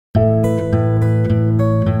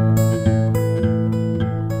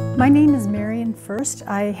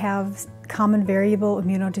I have Common Variable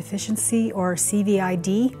Immunodeficiency, or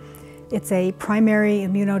CVID. It's a primary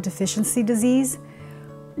immunodeficiency disease,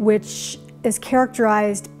 which is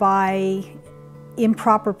characterized by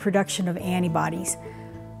improper production of antibodies.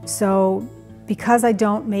 So because I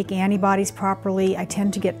don't make antibodies properly, I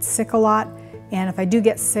tend to get sick a lot, and if I do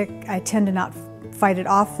get sick, I tend to not fight it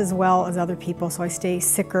off as well as other people, so I stay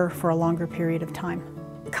sicker for a longer period of time.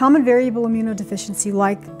 Common variable immunodeficiency,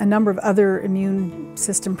 like a number of other immune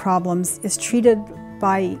system problems, is treated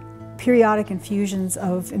by periodic infusions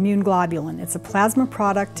of immune globulin. It's a plasma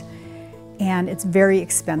product and it's very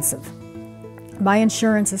expensive. My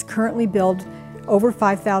insurance is currently billed over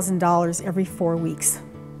 $5,000 every 4 weeks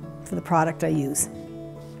for the product I use.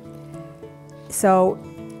 So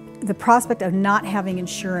the prospect of not having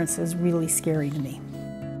insurance is really scary to me.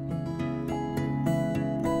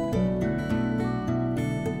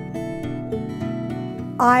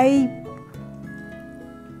 I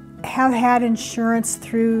have had insurance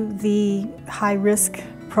through the high-risk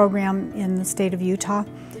program in the state of Utah,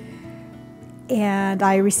 and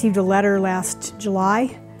I received a letter last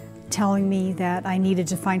July telling me that I needed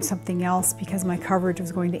to find something else because my coverage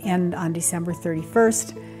was going to end on December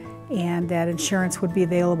 31st and that insurance would be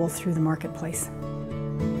available through the marketplace.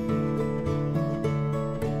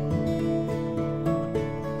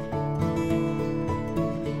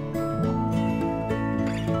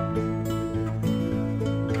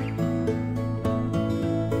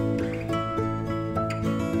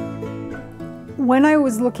 When I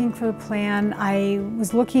was looking for the plan, I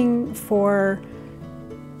was looking for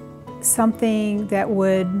something that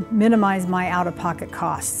would minimize my out-of-pocket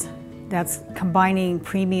costs. That's combining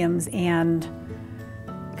premiums and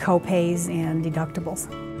co-pays and deductibles.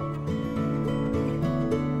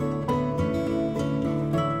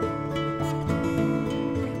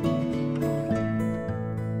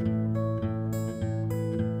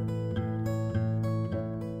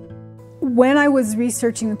 When I was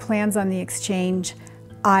researching the plans on the exchange,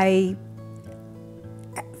 I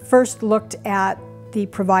first looked at the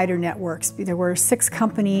provider networks. There were 6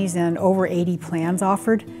 companies and over 80 plans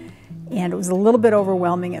offered, and it was a little bit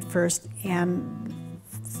overwhelming at first. And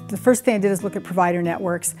the first thing I did is look at provider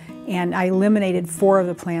networks, and I eliminated 4 of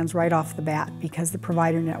the plans right off the bat because the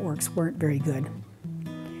provider networks weren't very good.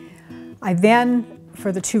 I then,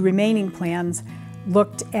 for the 2 remaining plans,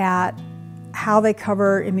 looked at how they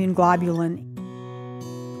cover immune globulin.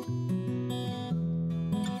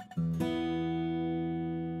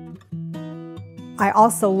 I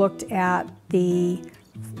also looked at the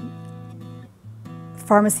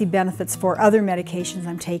pharmacy benefits for other medications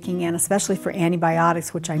I'm taking, and especially for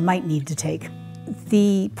antibiotics, which I might need to take.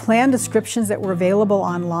 The plan descriptions that were available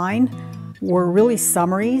online were really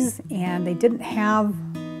summaries, and they didn't have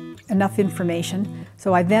enough information.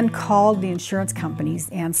 So I then called the insurance companies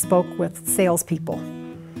and spoke with salespeople.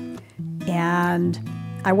 And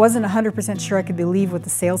I wasn't 100% sure I could believe what the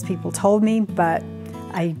salespeople told me, but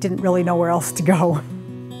I didn't really know where else to go.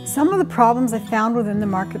 Some of the problems I found within the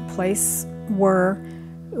marketplace were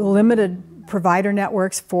limited provider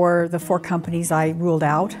networks for the 4 companies I ruled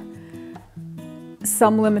out,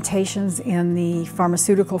 some limitations in the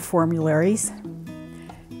pharmaceutical formularies,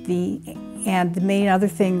 and the main other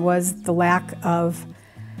thing was the lack of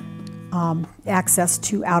access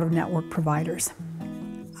to out-of-network providers.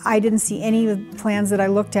 I didn't see any of the plans that I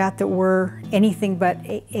looked at that were anything but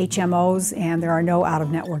HMOs, and there are no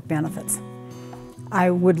out-of-network benefits. I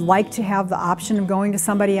would like to have the option of going to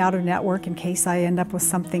somebody out-of-network in case I end up with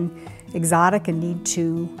something exotic and need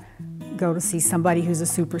to go to see somebody who's a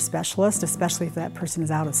super specialist, especially if that person is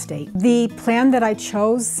out of state. The plan that I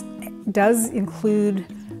chose does include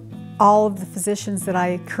all of the physicians that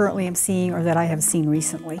I currently am seeing or that I have seen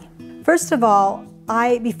recently. First of all,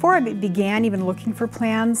 before I began even looking for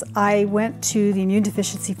plans, I went to the Immune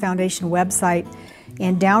Deficiency Foundation website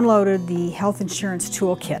and downloaded the Health Insurance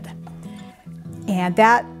Toolkit. And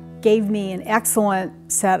that gave me an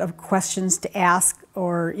excellent set of questions to ask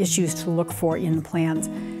or issues to look for in the plans,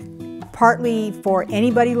 partly for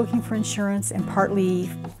anybody looking for insurance and partly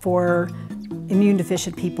for immune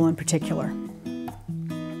deficient people in particular.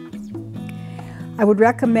 I would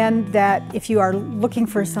recommend that if you are looking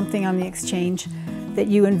for something on the exchange, that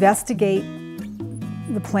you investigate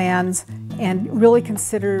the plans and really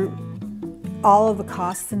consider all of the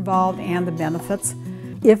costs involved and the benefits.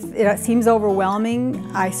 If it seems overwhelming,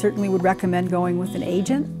 I certainly would recommend going with an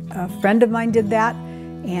agent. A friend of mine did that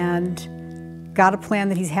and got a plan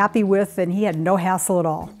that he's happy with, and he had no hassle at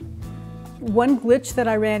all. One glitch that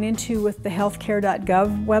I ran into with the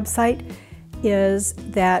healthcare.gov website is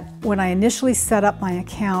that when I initially set up my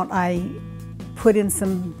account, I put in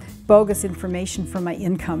some bogus information for my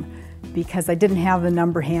income because I didn't have the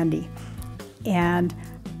number handy. And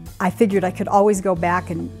I figured I could always go back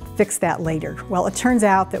and fix that later. Well, it turns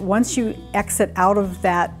out that once you exit out of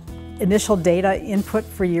that initial data input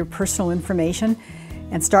for your personal information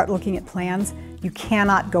and start looking at plans, you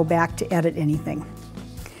cannot go back to edit anything.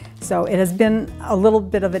 So it has been a little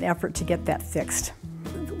bit of an effort to get that fixed.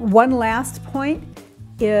 One last point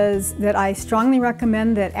is that I strongly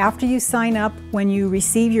recommend that after you sign up, when you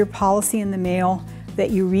receive your policy in the mail,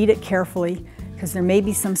 that you read it carefully, because there may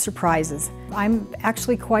be some surprises. I'm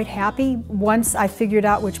actually quite happy. Once I figured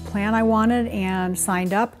out which plan I wanted and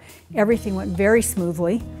signed up, everything went very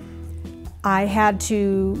smoothly. I had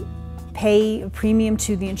to pay a premium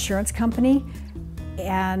to the insurance company,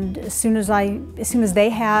 and as soon as they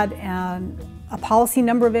had a policy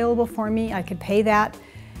number available for me, I could pay that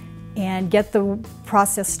and get the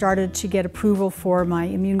process started to get approval for my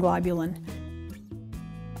immune globulin.